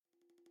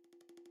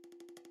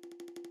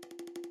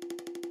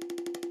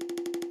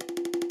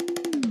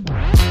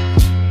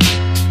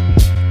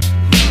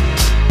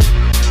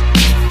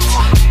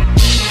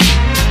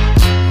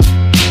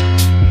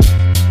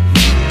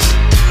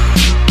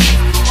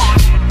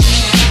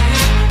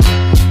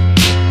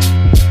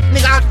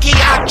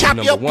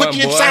chop you up, put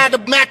you inside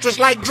the mattress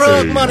like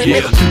drug money,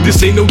 nigga.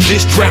 This ain't no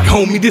diss track,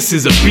 homie, this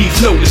is a beef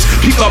notice.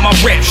 Peep out my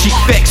rap sheet,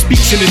 fact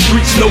speaks in the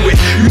streets, know it.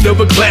 You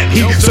never clap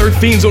heat, serve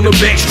fiends on the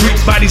back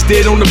streets, bodies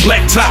dead on the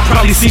black top.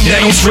 Probably seen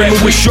that on swimming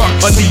with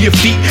sharks under your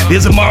feet.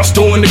 There's a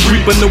monster on the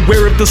creep,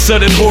 unaware of the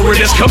sudden horror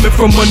that's coming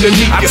from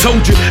underneath. I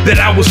told you that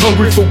I was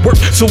hungry for work,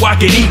 so I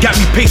could eat. Got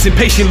me pacing,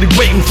 patiently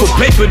waiting for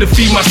paper to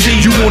feed my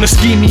seed. You wanna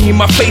ski me in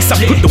my face, I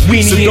put the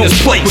weenie in his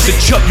plate. With the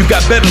Chucc, you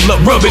got better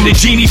luck rubbing the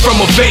genie from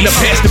a vase. Now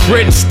pass the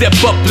bread and step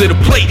up to the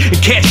plate and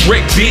catch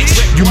wreck, bitch.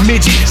 You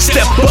midget,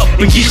 step up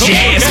and get your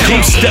ass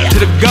kicked. Step to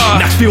the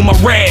guard, I feel my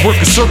rag.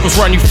 Working circles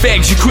around you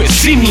fags, you couldn't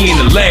see me in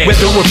the lab.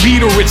 Whether a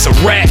beat or it's a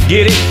rap,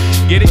 get it?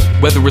 Get it?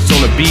 Whether it's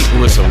on a beat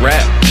or it's a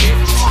rap.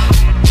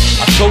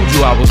 I told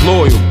you I was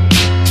loyal.